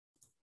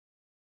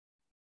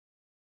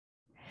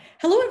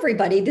Hello,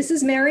 everybody. This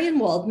is Marian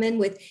Waldman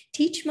with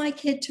Teach My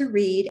Kid to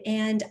Read,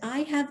 and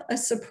I have a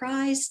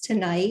surprise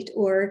tonight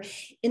or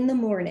in the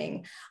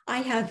morning. I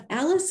have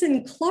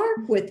Alison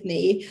Clarke with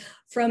me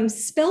from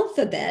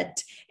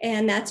Spelfabet,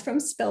 and that's from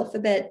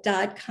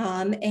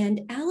spelfabet.com.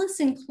 And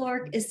Alison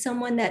Clarke is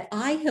someone that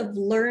I have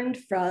learned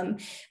from,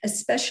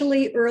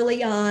 especially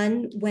early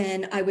on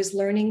when I was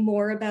learning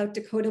more about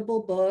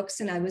decodable books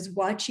and I was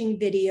watching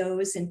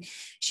videos. And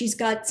she's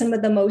got some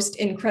of the most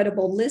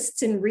incredible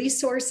lists and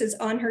resources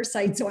on her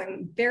site. So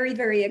I'm very,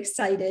 very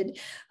excited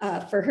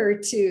for her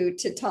to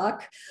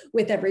talk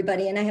with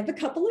everybody. And I have a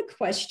couple of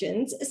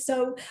questions.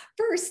 So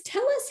first,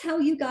 tell us how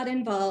you got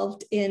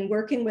involved in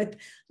working with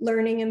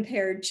learning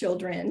impaired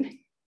children.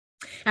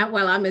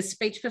 Well, I'm a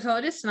speech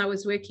pathologist and I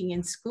was working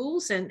in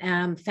schools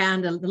and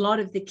found a lot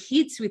of the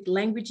kids with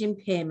language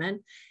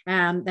impairment.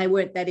 They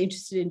weren't that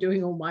interested in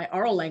doing all my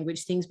oral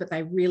language things, but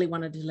they really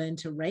wanted to learn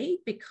to read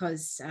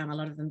because a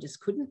lot of them just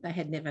couldn't. They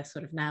had never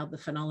sort of nailed the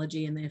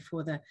phonology and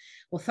therefore the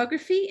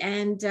orthography.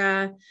 And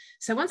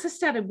so once I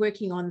started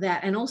working on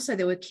that, and also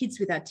there were kids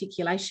with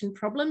articulation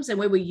problems, and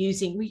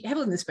we have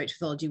in the speech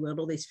pathology world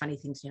all these funny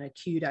things,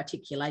 cued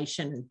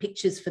articulation and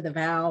pictures for the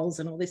vowels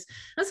and all this.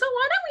 And so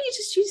why don't we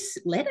just use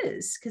letters?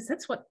 Because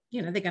that's what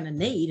they're going to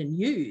need and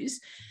use,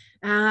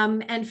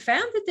 and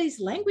found that these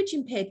language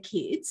impaired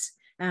kids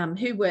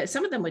who were,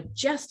 some of them were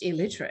just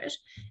illiterate,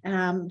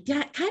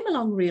 came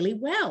along really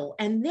well.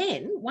 And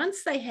then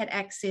once they had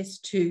access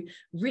to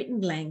written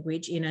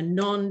language in a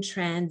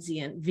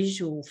non-transient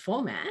visual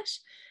format,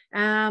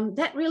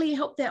 that really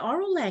helped their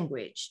oral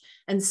language.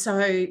 And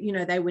so,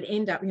 they would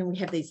end up, we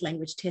have these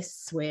language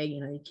tests where,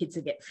 kids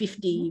would get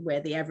 50, where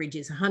the average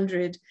is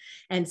 100.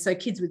 And so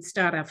kids would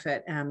start off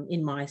at,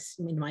 in my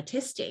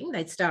testing,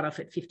 they'd start off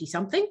at 50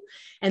 something.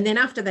 And then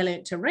after they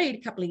learnt to read,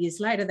 a couple of years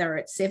later, they were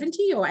at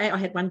 70, or I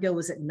had one girl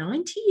was at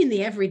 90 in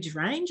the average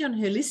range on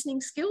her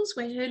listening skills,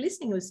 where her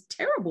listening was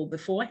terrible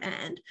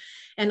beforehand.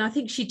 And I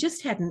think she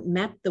just hadn't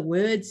mapped the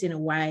words in a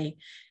way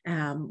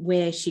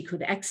where she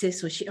could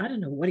access, I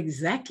don't know what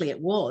exactly it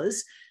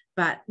was,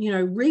 but,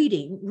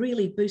 reading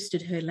really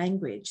boosted her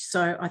language.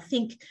 So I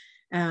think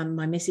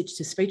my message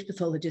to speech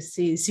pathologists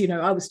is,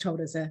 I was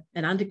told as an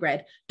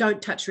undergrad,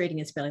 don't touch reading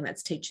and spelling,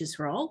 that's teachers'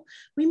 role.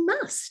 We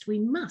must,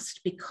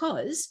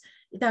 because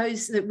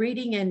that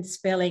reading and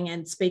spelling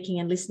and speaking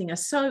and listening are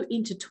so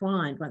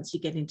intertwined once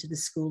you get into the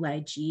school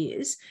age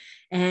years.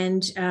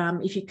 And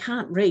if you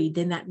can't read,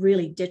 then that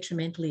really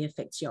detrimentally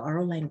affects your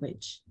oral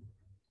language.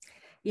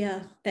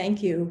 Yeah,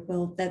 thank you.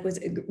 Well, that was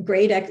a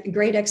great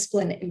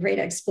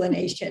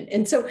explanation.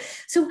 And so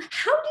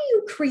how do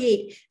you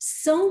create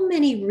so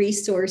many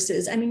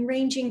resources? I mean,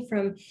 ranging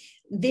from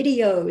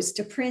videos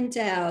to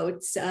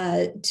printouts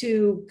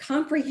to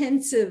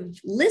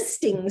comprehensive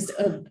listings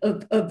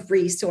of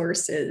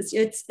resources.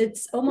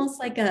 It's almost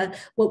like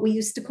what we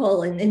used to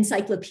call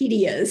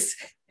encyclopedias.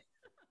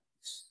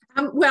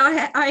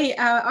 Well,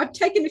 I've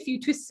taken a few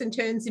twists and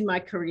turns in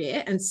my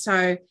career, and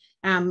so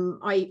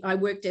I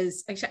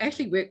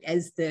actually worked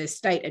as the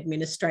state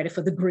administrator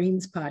for the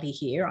Greens Party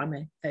here.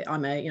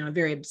 I'm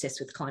very obsessed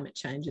with climate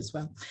change as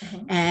well. Uh-huh.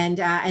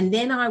 And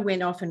then I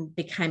went off and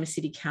became a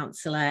city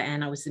councillor,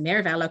 and I was the mayor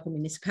of our local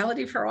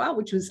municipality for a while,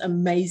 which was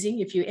amazing.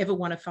 If you ever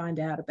want to find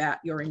out about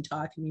your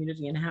entire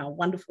community and how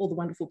wonderful the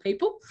wonderful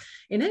people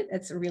in it,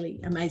 it's a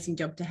really amazing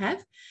job to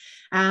have.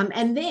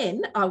 And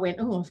then I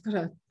went, I've got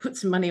to put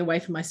some money away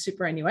for my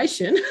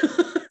superannuation.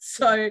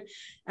 So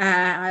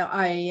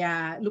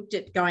I looked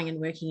at going and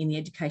working in the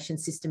education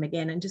system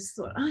again, and just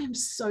thought, I am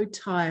so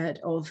tired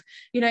of,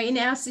 in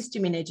our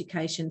system in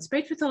education,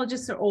 speech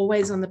pathologists are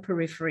always on the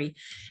periphery,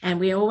 and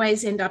we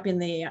always end up in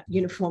the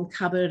uniform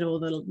cupboard or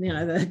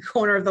the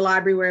corner of the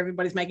library where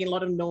everybody's making a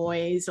lot of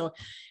noise, or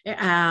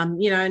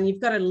and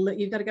you've got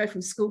to go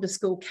from school to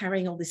school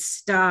carrying all this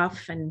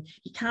stuff, and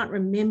you can't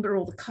remember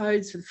all the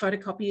codes for the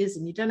photocopiers,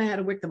 and you don't know how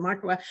to work the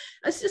microwave.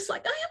 It's just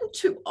like, I am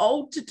too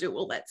old to do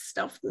all that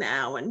stuff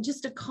now, and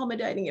just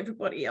accommodating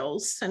everybody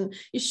else. And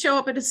you show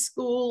up at a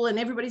school and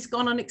everybody's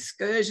gone on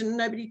excursion,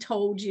 nobody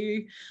told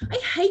you. I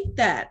hate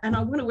that, and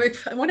I want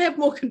to have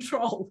more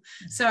control.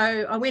 So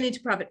I went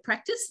into private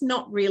practice,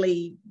 not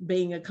really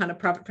being a kind of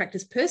private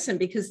practice person,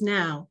 because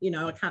now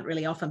I can't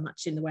really offer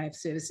much in the way of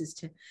services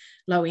to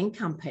low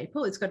income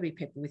people. It's got to be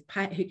people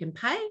who can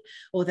pay,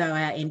 although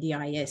our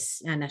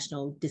NDIS, our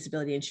National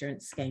Disability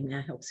Insurance Scheme,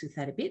 now helps with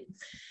that a bit.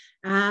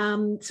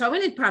 So I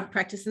went into private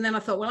practice, and then I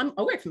thought, well,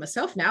 I work for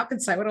myself now, I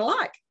can say what I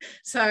like.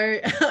 So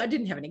I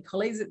didn't have any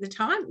colleagues at the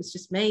time, it was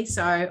just me.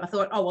 So I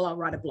thought, I'll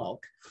write a blog,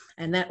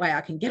 and that way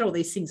I can get all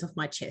these things off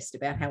my chest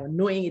about how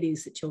annoying it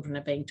is that children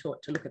are being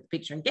taught to look at the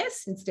picture and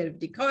guess instead of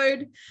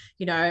decode,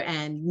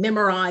 and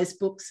memorize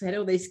books. I had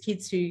all these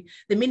kids who,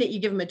 the minute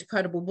you give them a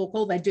decodable book,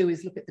 all they do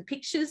is look at the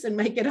pictures and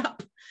make it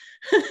up.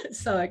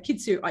 So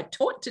kids who I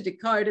taught to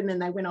decode, and then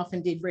they went off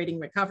and did reading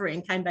recovery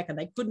and came back and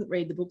they couldn't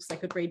read the books they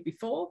could read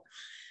before.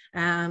 So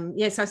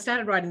I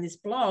started writing this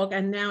blog,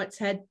 and now it's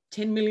had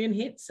 10 million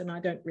hits, and I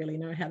don't really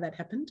know how that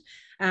happened.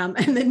 And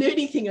the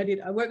nerdy thing I did,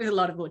 I work with a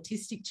lot of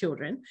autistic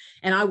children,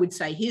 and I would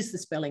say, here's the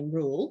spelling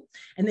rule.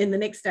 And then the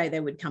next day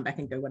they would come back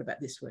and go, what about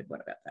this word?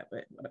 What about that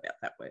word? What about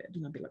that word?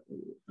 And I'd be like,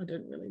 I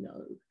don't really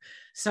know.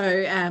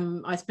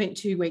 So I spent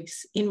 2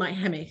 weeks in my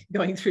hammock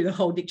going through the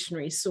whole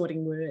dictionary,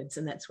 sorting words,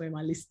 and that's where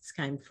my lists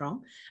came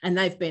from. And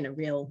they've been a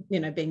real,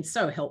 been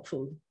so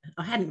helpful.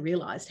 I hadn't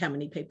realised how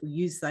many people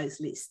use those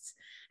lists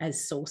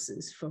as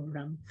sources for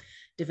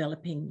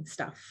developing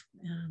stuff.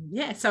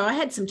 So I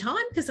had some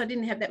time because I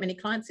didn't have that many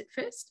clients at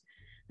first,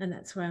 and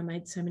that's why I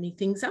made so many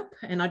things up.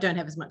 And I don't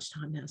have as much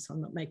time now, so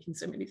I'm not making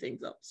so many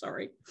things up,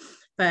 sorry.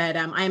 But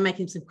I am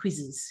making some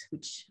quizzes,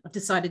 which I've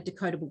decided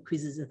decodable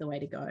quizzes are the way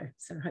to go.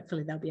 So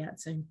hopefully they'll be out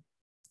soon.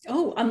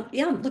 Oh,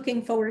 I'm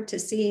looking forward to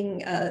seeing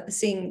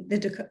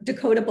the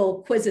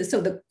decodable quizzes.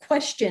 So the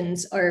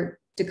questions are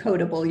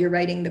decodable. You're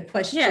writing the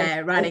questions.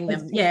 Yeah, writing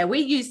them. Yeah, we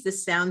use the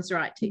Sounds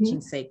Right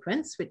teaching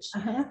sequence, which,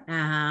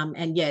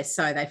 and yes,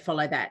 so they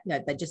follow that.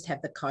 They just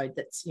have the code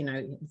that's,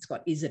 it's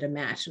got, is it a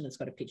mat? And it's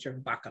got a picture of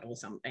a bucket or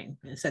something.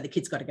 So the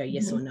kid's got to go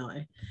yes or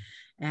no.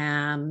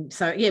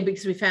 So yeah,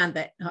 because we found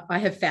that, I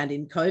have found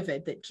in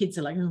COVID that kids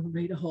are like, oh,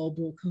 read a whole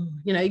book. Oh.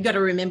 You've got to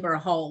remember a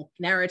whole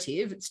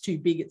narrative. It's too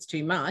big, it's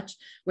too much.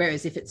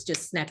 Whereas if it's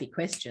just snappy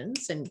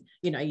questions and,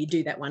 you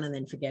do that one and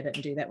then forget it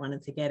and do that one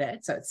and forget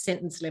it. So it's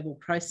sentence level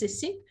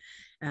processing.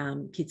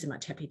 Kids are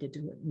much happy to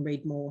do it and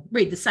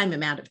read the same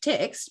amount of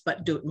text,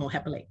 but do it more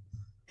happily.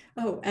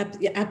 Oh,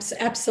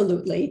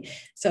 absolutely.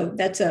 So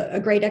that's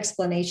a great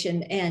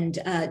explanation, and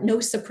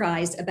no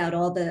surprise about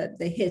all the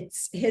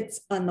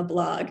hits on the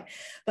blog.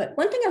 But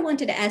one thing I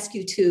wanted to ask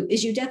you too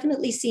is you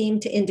definitely seem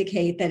to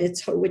indicate that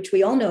which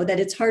we all know, that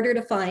it's harder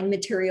to find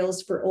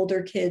materials for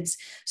older kids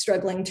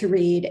struggling to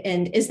read.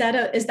 And is that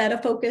a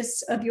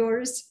focus of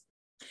yours?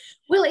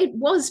 Well, it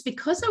was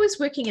because I was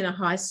working in a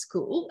high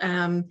school,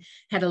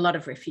 had a lot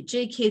of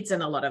refugee kids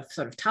and a lot of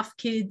sort of tough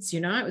kids,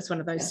 It was one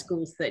of those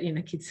schools that,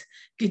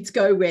 kids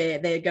go where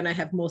they're going to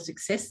have more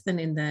success than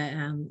in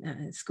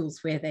the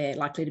schools where they're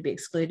likely to be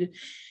excluded.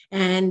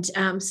 And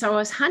so I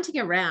was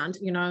hunting around,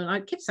 and I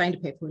kept saying to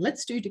people,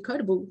 let's do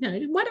decodable,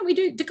 why don't we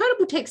do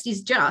decodable text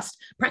is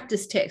just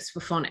practice text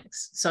for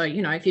phonics. So,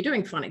 if you're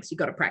doing phonics, you've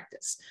got to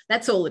practice.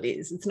 That's all it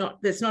is.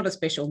 There's not a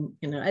special,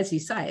 as you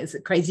say, it's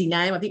a crazy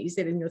name. I think you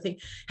said in your thing,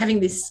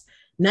 having this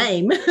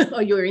name,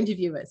 or your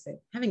interviewer said,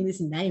 having this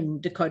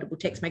name decodable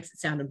text makes it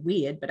sound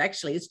weird, but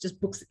actually it's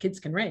just books that kids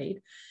can read.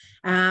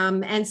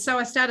 And so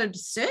I started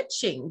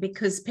searching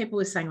because people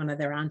were saying, oh no,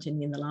 there aren't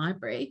any in the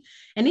library.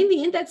 And in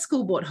the end, that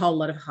school bought a whole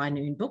lot of high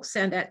noon books,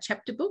 sound out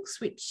chapter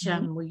books, which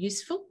were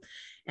useful.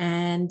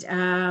 And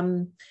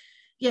so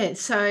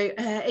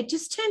it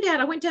just turned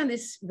out I went down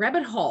this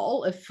rabbit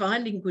hole of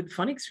finding good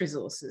phonics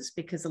resources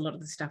because a lot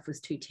of the stuff was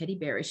too teddy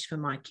bearish for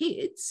my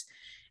kids.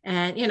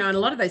 And, and a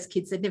lot of those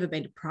kids, they'd never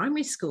been to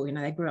primary school,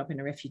 they grew up in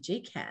a refugee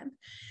camp.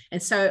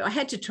 And so I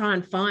had to try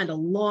and find a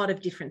lot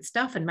of different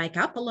stuff and make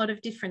up a lot of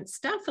different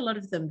stuff. A lot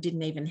of them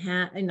didn't even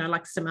have,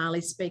 like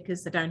Somali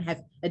speakers, they don't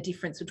have a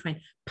difference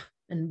between p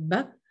and b.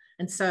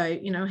 And so,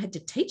 I had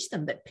to teach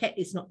them that pet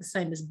is not the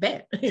same as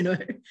bet,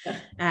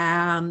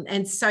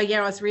 And so,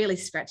 I was really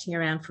scratching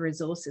around for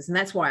resources. And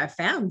that's why I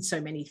found so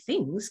many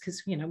things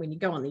because, when you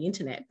go on the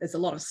internet, there's a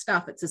lot of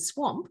stuff. It's a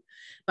swamp.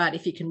 But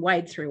if you can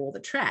wade through all the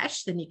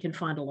trash, then you can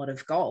find a lot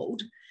of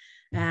gold.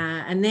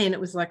 And then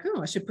it was like,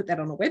 oh, I should put that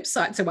on a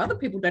website so other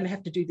people don't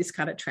have to do this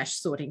kind of trash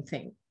sorting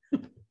thing.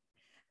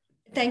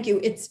 Thank you.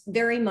 It's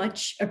very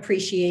much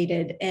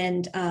appreciated.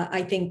 And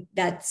I think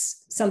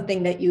that's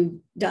something that you've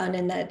done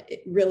and that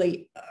it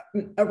really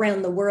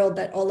around the world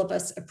that all of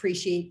us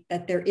appreciate,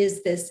 that there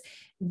is this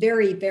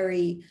very,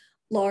 very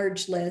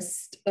large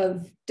list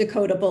of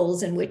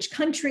decodables and which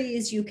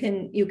countries you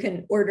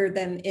can order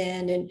them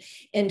in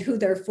and who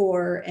they're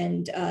for.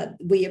 And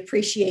we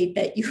appreciate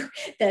that you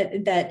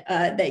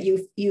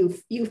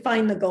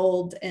find the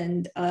gold.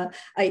 And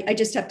I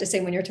just have to say,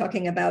 when you're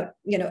talking about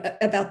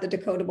about the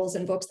decodables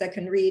and books that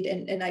can read,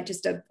 and I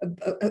just a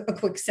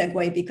quick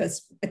segue,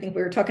 because I think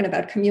we were talking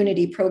about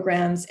community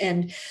programs,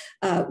 and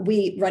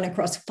we run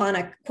across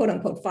phonic, quote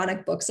unquote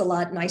phonic books a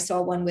lot. And I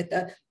saw one with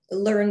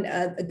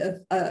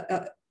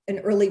an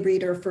early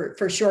reader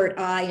for short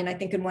I, and I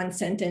think in one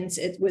sentence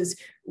it was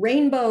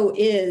rainbow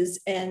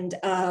is, and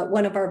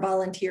one of our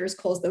volunteers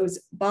calls those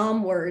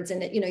bomb words.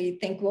 And you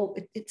think, well,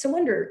 it's a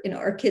wonder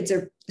our kids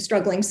are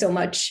struggling so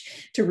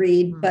much to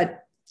read, but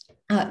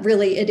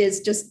really it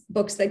is just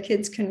books that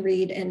kids can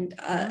read, and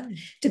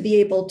to be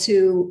able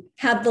to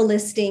have the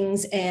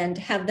listings and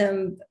have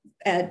them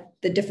at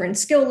the different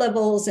skill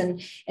levels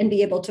and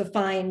be able to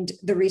find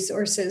the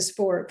resources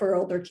for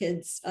older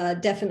kids.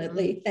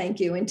 Definitely. Thank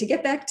you. And to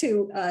get back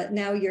to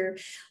now your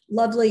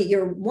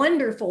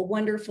wonderful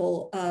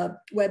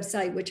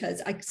website, which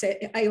has,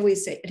 I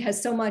always say it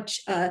has so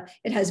much,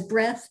 it has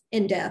breadth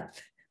and depth,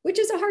 which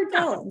is a hard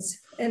balance.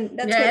 And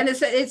that's and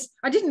it's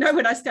I didn't know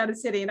when I started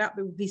setting it up,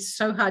 it would be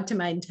so hard to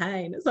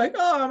maintain. It's like,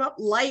 oh, I'm up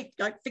late,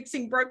 like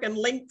fixing broken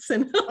links.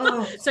 And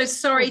so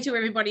sorry to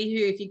everybody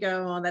who, if you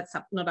go, oh, that's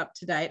not up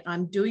to date.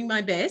 I'm doing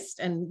my best,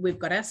 and we've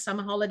got our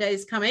summer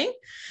holidays coming,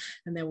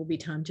 and there will be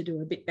time to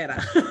do a bit better.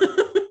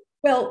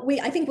 Well,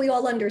 I think we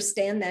all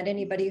understand that,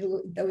 anybody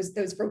who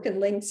those broken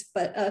links.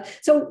 But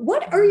so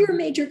what are your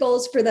major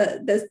goals for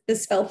the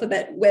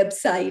Spelfabet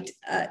website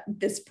at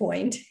this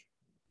point?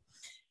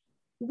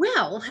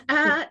 Well,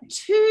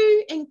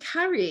 to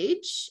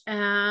encourage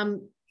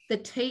the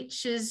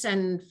teachers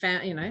and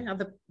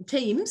other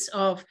teams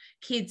of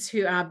kids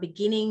who are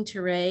beginning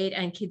to read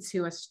and kids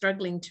who are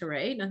struggling to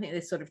read. I think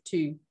there's sort of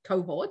two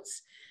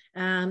cohorts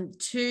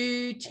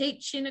to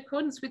teach in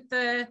accordance with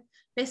the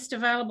best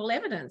available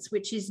evidence,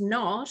 which is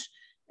not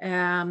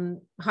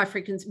high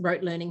frequency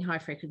rote learning, high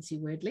frequency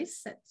word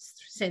lists. That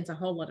sends a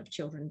whole lot of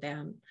children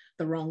down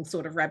the wrong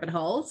sort of rabbit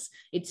holes.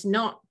 It's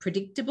not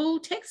predictable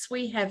text.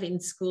 We have in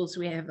schools,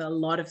 we have a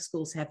lot of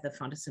schools have the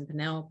Fontes and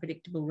Pinnell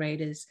predictable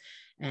readers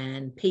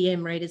and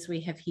PM readers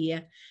we have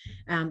here.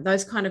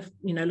 Those kind of,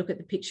 look at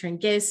the picture and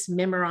guess,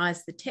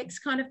 memorize the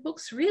text kind of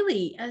books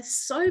really are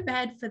so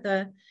bad for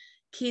the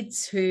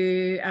kids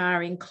who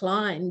are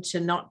inclined to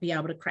not be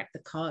able to crack the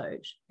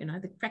code.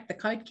 The crack the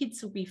code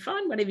kids will be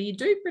fine, whatever you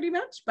do pretty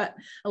much. But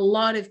a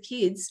lot of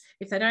kids,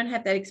 if they don't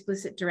have that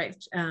explicit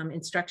direct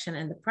instruction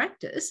and the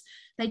practice,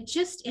 they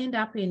just end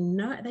up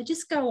they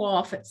just go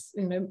off. It's,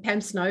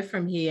 Pam Snow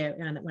from here,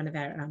 one of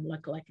our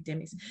local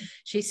academics,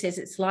 she says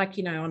it's like,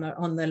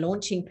 on the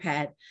launching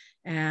pad.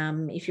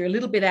 If you're a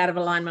little bit out of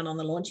alignment on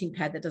the launching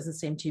pad, that doesn't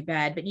seem too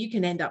bad, but you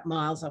can end up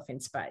miles off in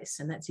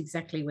space. And that's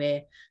exactly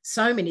where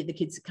so many of the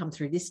kids that come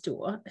through this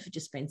door have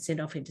just been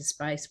sent off into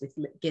space with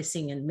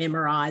guessing and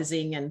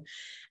memorizing.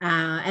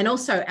 And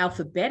also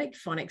alphabetic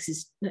phonics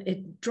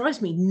it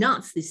drives me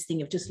nuts, this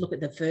thing of just look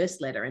at the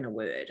first letter in a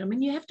word. I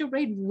mean, you have to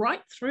read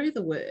right through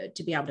the word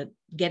to be able to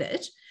get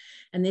it.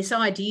 And this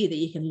idea that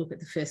you can look at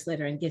the first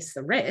letter and guess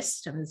the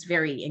rest, it's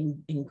very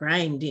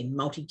ingrained in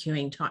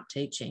multi-cueing type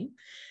teaching.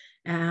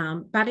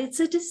 But it's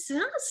a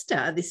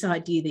disaster, this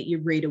idea that you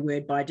read a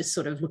word by just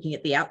sort of looking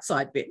at the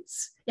outside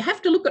bits. You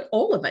have to look at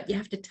all of it. You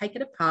have to take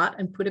it apart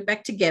and put it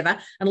back together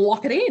and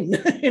lock it in,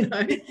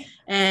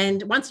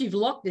 And once you've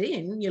locked it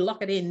in, you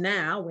lock it in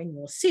now when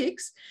you're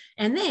 6,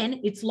 and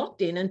then it's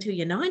locked in until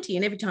you're 90.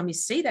 And every time you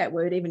see that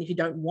word, even if you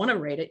don't want to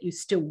read it, you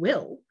still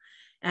will.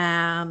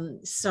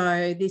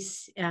 So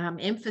this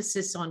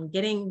emphasis on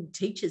getting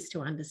teachers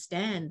to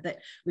understand that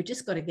we've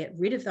just got to get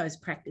rid of those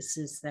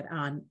practices that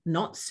are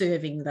not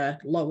serving the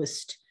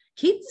lowest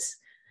kids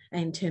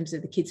in terms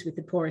of the kids with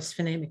the poorest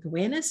phonemic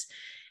awareness.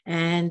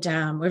 And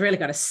we've really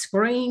got to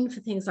screen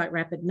for things like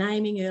rapid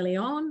naming early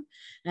on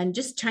and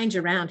just change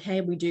around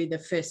how we do the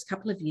first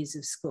couple of years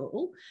of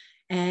school.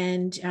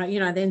 And,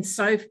 then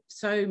so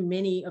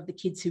many of the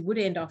kids who would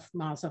end off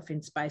miles off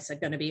in space are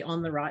going to be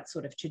on the right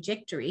sort of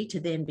trajectory to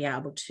then be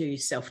able to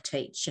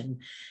self-teach and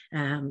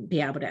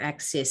be able to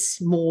access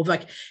more.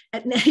 Like,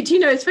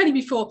 it's funny,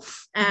 before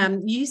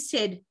you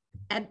said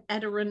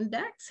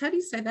Adirondacks. How do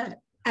you say that?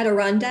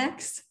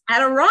 Adirondacks.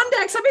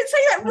 Adirondacks. I've been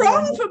saying that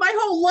wrong for my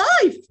whole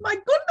life. My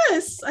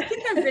goodness. I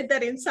think I read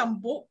that in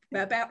some book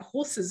about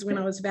horses when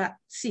I was about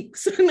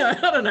 6. No, I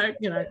don't know,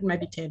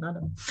 maybe 10. I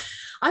don't know.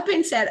 I've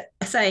been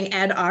saying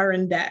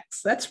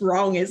Adirondacks. That's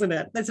wrong, isn't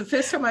it? That's the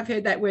first time I've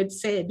heard that word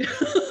said.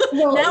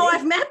 Well, now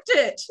I've mapped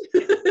it.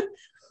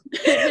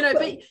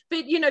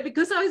 But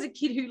because I was a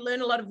kid who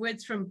learned a lot of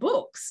words from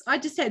books, I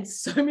just had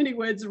so many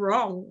words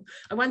wrong.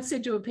 I once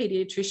said to a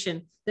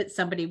pediatrician that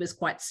somebody was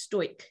quite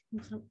stoic.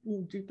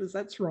 Because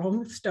that's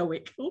wrong,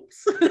 stoic.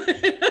 Oops.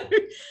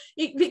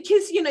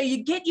 Because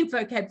you get your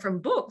vocab from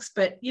books,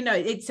 but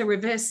it's a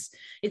reverse.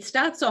 It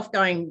starts off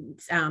going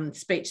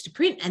speech to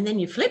print, and then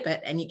you flip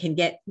it, and you can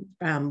get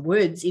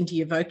words into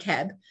your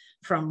vocab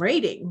from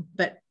reading,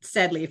 but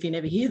sadly, if you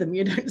never hear them,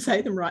 you don't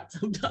say them right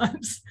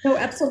sometimes. No,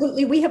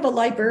 absolutely. We have a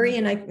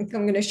librarian. I think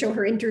I'm going to show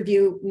her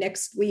interview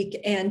next week,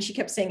 and she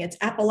kept saying it's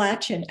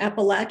Appalachian,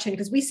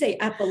 because we say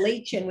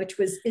Appalachian, which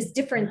is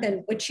different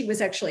than what she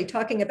was actually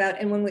talking about.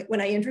 And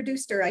when I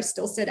introduced her, I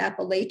still said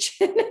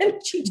Appalachian,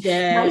 and she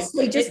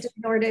mostly just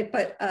ignored it.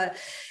 But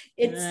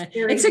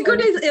it's a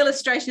good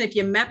illustration. If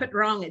you map it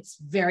wrong, it's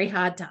very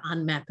hard to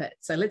unmap it.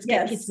 So let's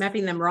get kids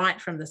mapping them right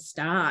from the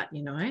start,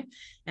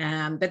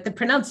 But the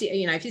pronunciation,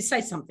 if you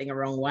say something a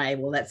wrong way,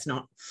 well, that's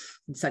not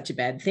such a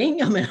bad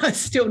thing. I mean, I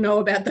still know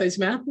about those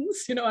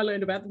mountains. I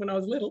learned about them when I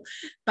was little.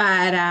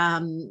 But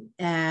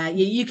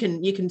you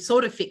can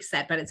sort of fix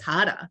that, but it's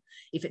harder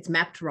if it's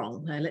mapped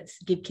wrong. Let's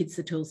give kids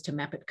the tools to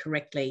map it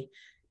correctly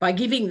by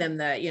giving them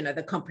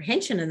the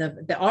comprehension and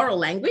the oral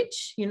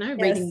language,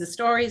 reading the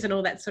stories and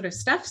all that sort of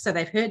stuff. So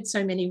they've heard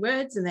so many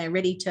words and they're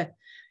ready to,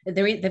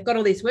 they've got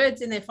all these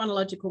words in their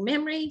phonological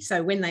memory.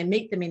 So when they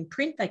meet them in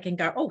print, they can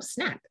go, oh,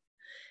 snap,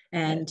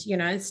 and,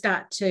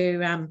 start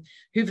to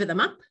hoover them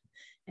up.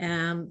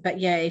 But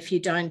yeah, if you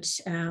don't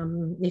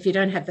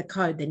have the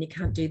code, then you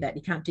can't do that.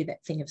 You can't do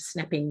that thing of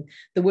snapping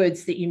the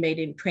words that you meet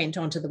in print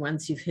onto the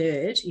ones you've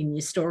heard in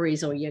your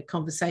stories or your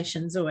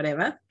conversations or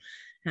whatever.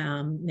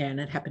 And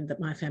it happened that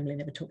my family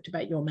never talked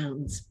about your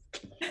mountains.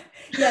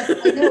 Yes,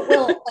 I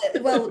know.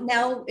 Well,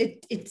 now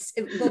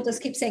we'll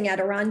just keep saying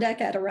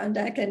Adirondack,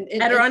 and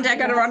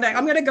Adirondack.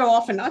 I'm going to go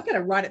off and I've got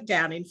to write it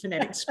down in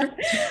phonetic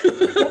script.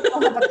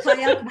 I'll have a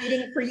kayak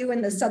waiting for you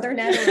in the southern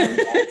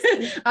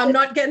Adirondacks. I'm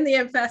not getting the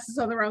emphasis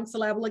on the wrong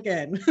syllable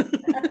again.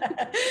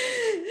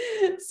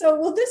 So,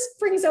 well, this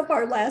brings up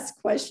our last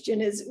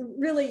question. Is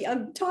really,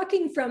 I'm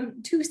talking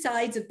from two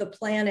sides of the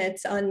planet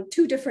on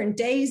two different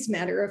days,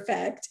 matter of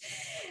fact.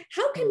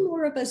 How can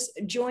more of us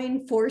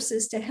join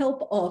forces to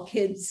help all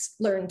kids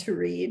learn to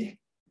read?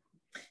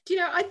 Do you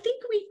know, I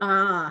think we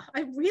are.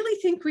 I really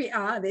think we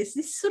are. There's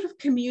this sort of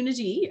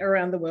community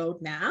around the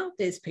world now.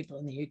 There's people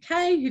in the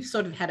UK who've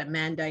sort of had a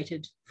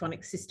mandated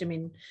phonics system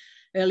in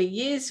early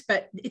years,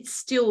 but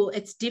it's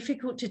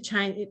difficult to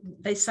change.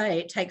 They say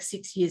it takes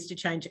 6 years to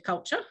change a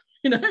culture,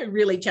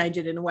 really change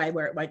it in a way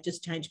where it won't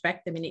just change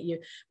back the minute you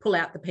pull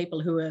out the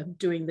people who are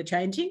doing the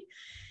changing.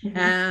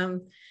 Mm-hmm.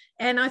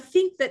 And I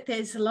think that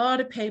there's a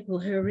lot of people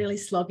who are really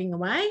slogging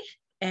away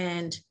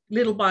and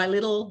little by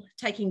little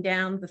taking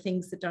down the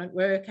things that don't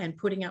work and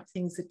putting up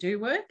things that do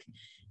work,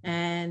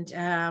 and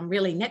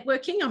really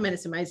networking. I mean,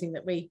 it's amazing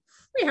that we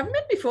haven't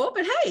met before,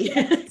 but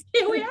hey,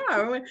 here we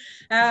are.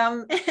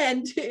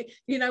 And,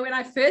 when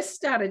I first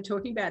started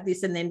talking about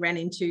this and then ran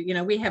into,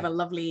 we have a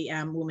lovely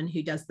woman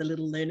who does the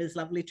Little Learners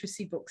Love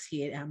Literacy books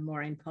here,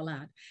 Maureen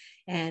Pollard.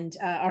 And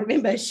I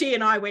remember she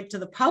and I went to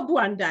the pub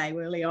one day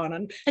early on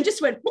and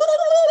just went,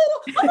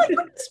 oh my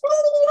goodness,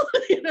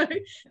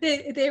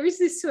 there is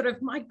this sort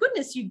of, my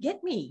goodness, you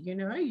get me,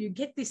 you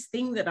get this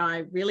thing that I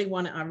really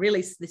want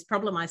to, this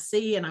problem I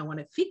see and I want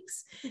to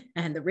fix.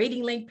 And the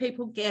Reading Link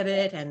people get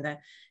it. And,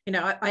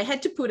 I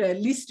had to put a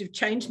list of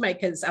change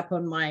makers up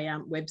on my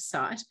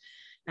website.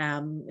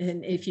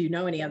 And if you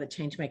know any other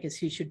change makers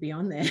who should be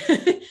on there,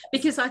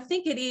 because I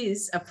think it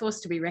is a force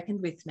to be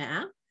reckoned with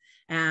now.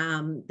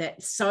 That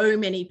so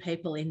many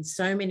people in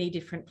so many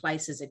different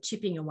places are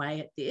chipping away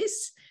at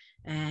this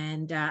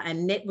and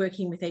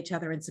networking with each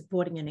other and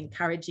supporting and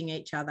encouraging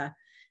each other.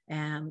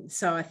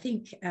 So I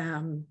think,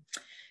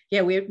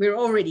 we're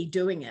already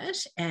doing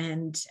it.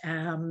 And,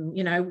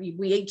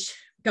 we each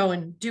go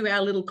and do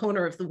our little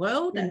corner of the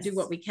world. Yes. And do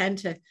what we can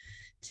to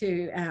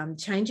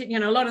change it.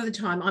 A lot of the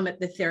time I'm at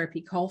the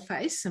therapy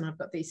coalface and I've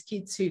got these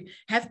kids who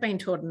have been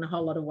taught in a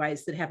whole lot of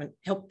ways that haven't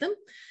helped them.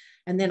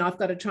 And then I've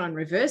got to try and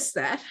reverse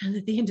that. And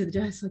at the end of the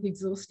day, it's like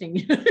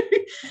exhausting.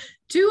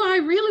 Do I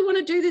really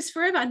want to do this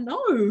forever? No.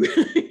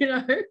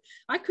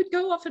 I could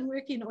go off and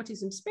work in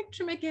autism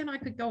spectrum again. I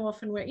could go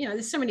off and work,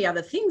 there's so many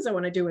other things I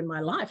want to do in my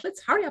life.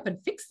 Let's hurry up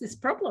and fix this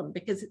problem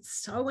because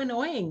it's so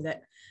annoying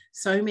that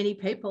so many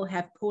people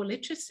have poor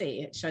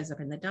literacy. It shows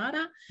up in the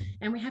data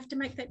and we have to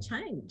make that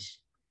change.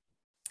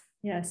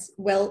 Yes,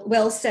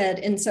 well said.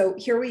 And so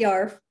here we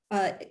are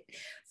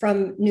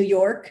from New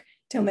York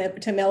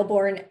to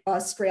Melbourne,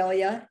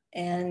 Australia,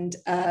 and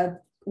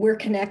we're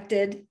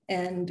connected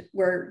and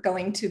we're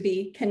going to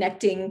be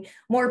connecting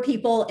more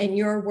people, and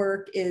your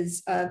work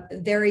is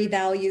very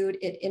valued.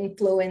 It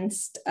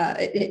influences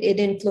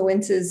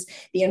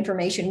the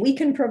information we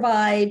can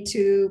provide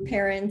to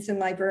parents and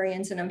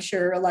librarians, and I'm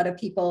sure a lot of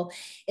people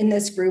in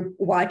this group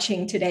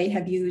watching today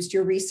have used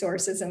your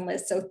resources and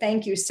lists. So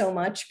thank you so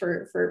much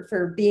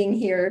for being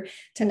here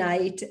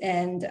tonight,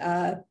 and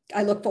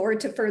I look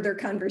forward to further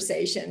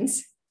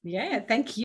conversations. Yeah, thank you.